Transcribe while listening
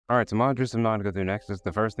All right, to mod your Subnautica through Nexus,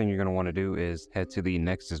 the first thing you're going to want to do is head to the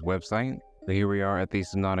Nexus website. So here we are at the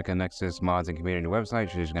Subnautica Nexus mods and community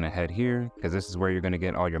website. You're just going to head here because this is where you're going to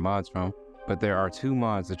get all your mods from. But there are two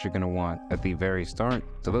mods that you're going to want at the very start.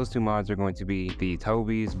 So those two mods are going to be the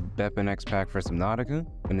Toby's Bepinex pack for Subnautica,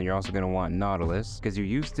 and then you're also going to want Nautilus because you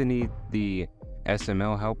used to need the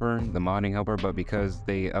SML helper, the modding helper, but because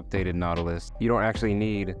they updated Nautilus, you don't actually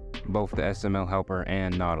need both the SML helper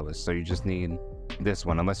and Nautilus. So you just need this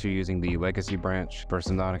one. Unless you're using the legacy branch for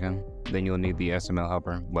Subnautica, then you'll need the SML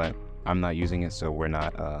helper, but I'm not using it, so we're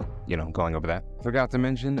not going over that. Forgot to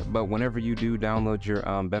mention, but whenever you do download your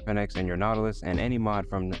Bepinex and your Nautilus and any mod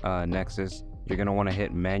from Nexus, you're going to want to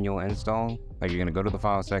hit manual install. Like, you're going to go to the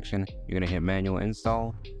file section, you're going to hit manual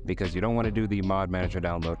install, because you don't want to do the mod manager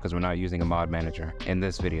download because we're not using a mod manager in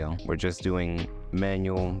this video. We're just doing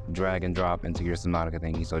manual drag and drop into your Subnautica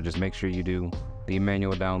thingy. So just make sure you do the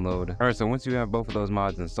manual download. All right, so once you have both of those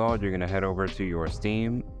mods installed, you're going to head over to your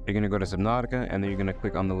Steam. You're going to go to Subnautica, and then you're going to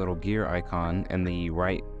click on the little gear icon on the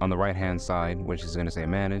right hand side, which is going to say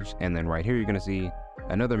manage. And then right here, you're going to see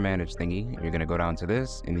another manage thingy. You're going to go down to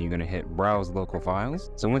this, and then you're going to hit browse local files.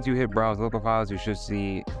 So once you hit browse local files, you should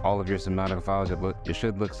see all of your Subnautica files. It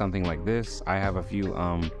should look something like this. I have a few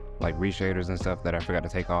like reshaders and stuff that I forgot to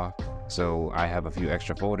take off, so I have a few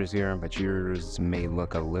extra folders here, but yours may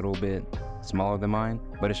look a little bit smaller than mine,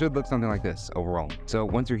 but it should look something like this overall. So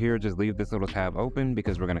once you're here, just leave this little tab open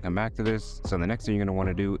because we're going to come back to this. So the next thing you're going to want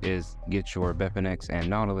to do is get your Bepinex and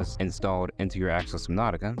Nautilus installed into your actual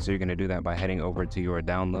Subnautica. So you're going to do that by heading over to your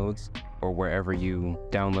downloads or wherever you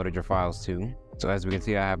downloaded your files to. So as we can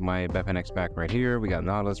see, I have my Bepinex pack right here. We got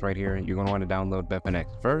Nautilus right here. You're going to want to download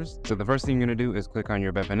Bepinex first. So the first thing you're going to do is click on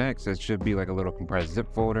your Bepinex. It should be like a little compressed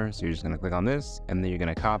zip folder. So you're just going to click on this, and then you're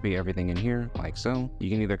going to copy everything in here like so. You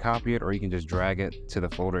can either copy it or you can just drag it to the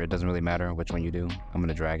folder. It doesn't really matter which one you do. I'm going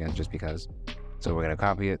to drag it just because. So we're going to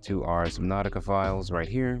copy it to our Subnautica files right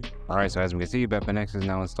here. All right, so as we can see, Bepinex is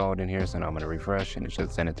now installed in here. So now I'm going to refresh and it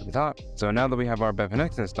should send it to the top. So now that we have our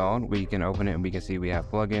Bepinex installed, we can open it and we can see we have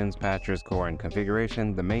plugins, patches, core, and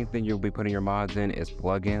configuration. The main thing you'll be putting your mods in is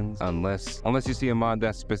plugins, unless you see a mod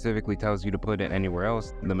that specifically tells you to put it anywhere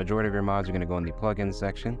else. The majority of your mods are going to go in the plugins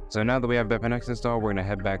section. So now that we have Bepinex installed, we're going to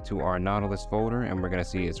head back to our Nautilus folder, and we're going to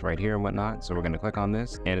see it's right here and whatnot. So we're going to click on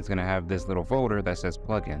this, and it's going to have this little folder that says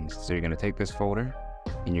plugins. So you're going to take this folder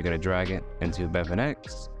and you're going to drag it into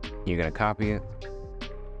Bepinex. You're going to copy it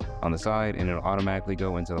on the side, and it'll automatically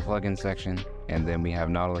go into the plugin section. And then we have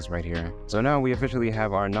Nautilus right here. So now we officially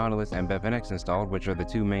have our Nautilus and Bepinex installed, which are the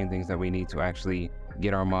two main things that we need to actually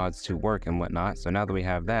get our mods to work and whatnot. So now that we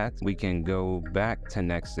have that, we can go back to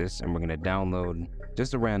Nexus and we're going to download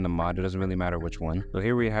just a random mod. It doesn't really matter which one. So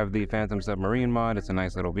here we have the Phantom Submarine mod. It's a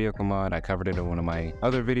nice little vehicle mod. I covered it in one of my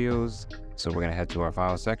other videos. So we're going to head to our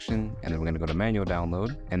file section, and then we're going to go to manual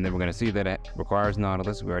download, and then we're going to see that it requires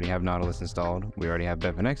Nautilus. We already have Nautilus installed. We already have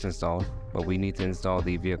Bepinex installed, but we need to install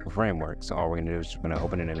the vehicle framework. So all we're going to do is we're going to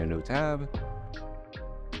open it in a new tab.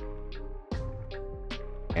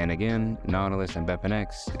 And again, Nautilus and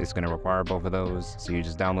Bepinex is going to require both of those. So you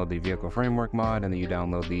just download the vehicle framework mod, and then you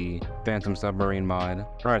download the Phantom Submarine mod.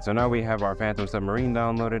 All right, so now we have our Phantom Submarine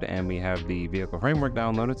downloaded, and we have the vehicle framework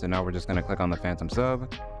downloaded. So now we're just going to click on the Phantom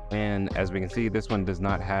Sub. And as we can see, this one does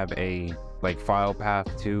not have a file path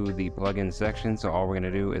to the plugin section. So all we're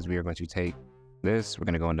going to do is we are going to take this, we're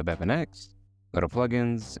going to go into Bepinex, go to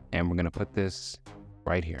plugins, and we're going to put this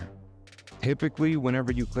right here. Typically,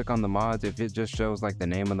 whenever you click on the mods, if it just shows like the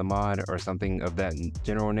name of the mod or something of that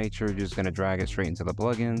general nature, you're just going to drag it straight into the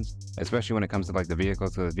plugins, especially when it comes to like the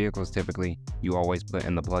vehicles. So the vehicles, typically, you always put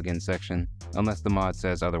in the plugin section, unless the mod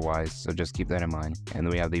says otherwise. So just keep that in mind. And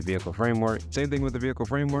then we have the vehicle framework. Same thing with the vehicle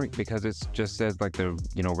framework, because it just says like the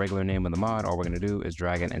regular name of the mod. All we're going to do is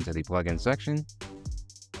drag it into the plugin section.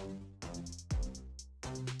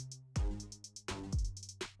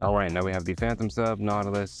 All right, now we have the Phantom Sub,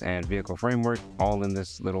 Nautilus, and Vehicle Framework all in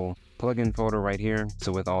this little plugin folder right here.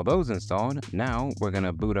 So with all those installed, now we're going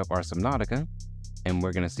to boot up our Subnautica, and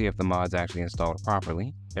we're going to see if the mod's actually installed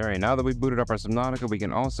properly. All right, now that we've booted up our Subnautica, we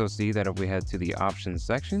can also see that if we head to the options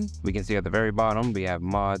section, we can see at the very bottom, we have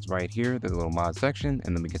mods right here. There's a little mod section,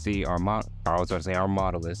 and then we can see our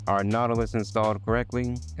Nautilus. Our Nautilus installed correctly,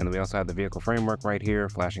 and then we also have the vehicle framework right here,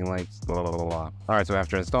 flashing lights, blah, blah, blah, blah. All right, so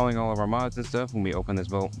after installing all of our mods and stuff, when we open this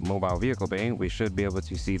mobile vehicle bay, we should be able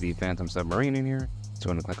to see the Phantom Submarine in here. So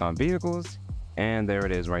we're going to click on vehicles, and there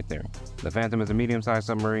it is right there. The Phantom is a medium-sized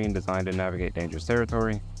submarine designed to navigate dangerous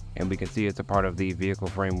territory, and we can see it's a part of the vehicle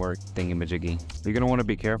framework thingy-majiggy. You're going to want to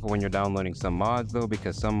be careful when you're downloading some mods though,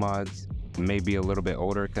 because some mods may be a little bit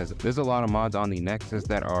older, because there's a lot of mods on the Nexus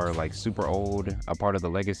that are like super old, a part of the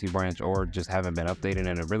legacy branch, or just haven't been updated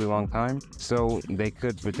in a really long time. So they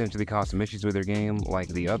could potentially cause some issues with their game. Like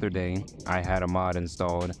the other day, I had a mod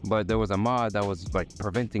installed, but there was a mod that was like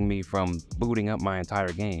preventing me from booting up my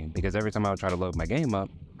entire game, because every time I would try to load my game up,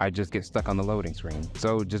 I just get stuck on the loading screen.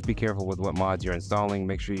 So just be careful with what mods you're installing.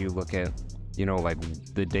 Make sure you look at, you know, like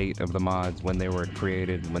the date of the mods, when they were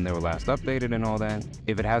created, when they were last updated and all that.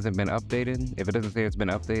 If it hasn't been updated, if it doesn't say it's been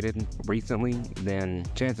updated recently, then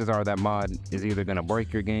chances are that mod is either gonna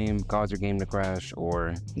break your game, cause your game to crash,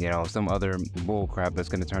 or, you know, some other bull crap that's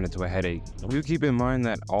gonna turn into a headache. Do keep in mind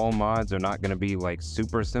that all mods are not gonna be like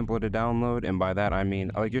super simple to download, and by that I mean,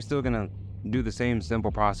 like, you're still gonna do the same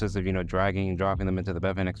simple process of, you know, dragging and dropping them into the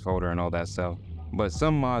Bepinex folder and all that stuff. But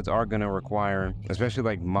some mods are going to require, especially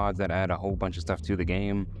like mods that add a whole bunch of stuff to the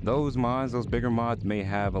game, those mods, those bigger mods, may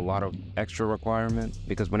have a lot of extra requirement,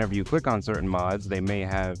 because whenever you click on certain mods, you may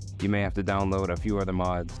have to download a few other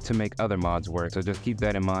mods to make other mods work. So just keep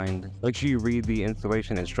that in mind. Make sure you read the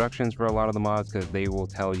installation instructions for a lot of the mods, because they will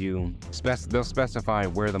tell you, they'll specify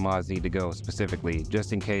where the mods need to go specifically,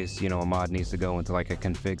 just in case, you know, a mod needs to go into like a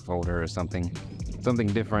config folder or something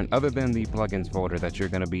different other than the plugins folder that you're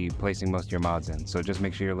going to be placing most of your mods in. So just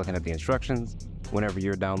make sure you're looking at the instructions whenever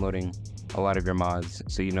you're downloading a lot of your mods,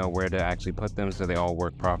 so you know where to actually put them so they all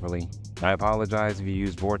work properly. I apologize if you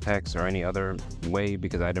use Vortex or any other way,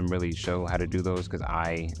 because I didn't really show how to do those, because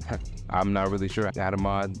I'm not really sure how to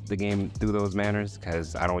mod the game through those manners,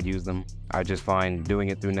 because I don't use them. I just find doing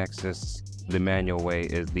it through Nexus, the manual way,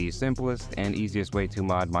 is the simplest and easiest way to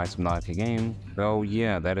mod my Subnautica game. So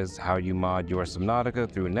yeah, that is how you mod your Subnautica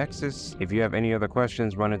through Nexus. If you have any other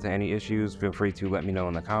questions, run into any issues, feel free to let me know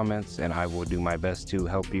in the comments, and I will do my best to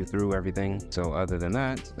help you through everything. So other than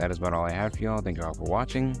that, that is about all I have for y'all. Thank you all for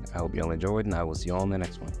watching. I hope y'all enjoyed, and I will see you all in the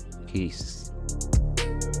next one. Peace.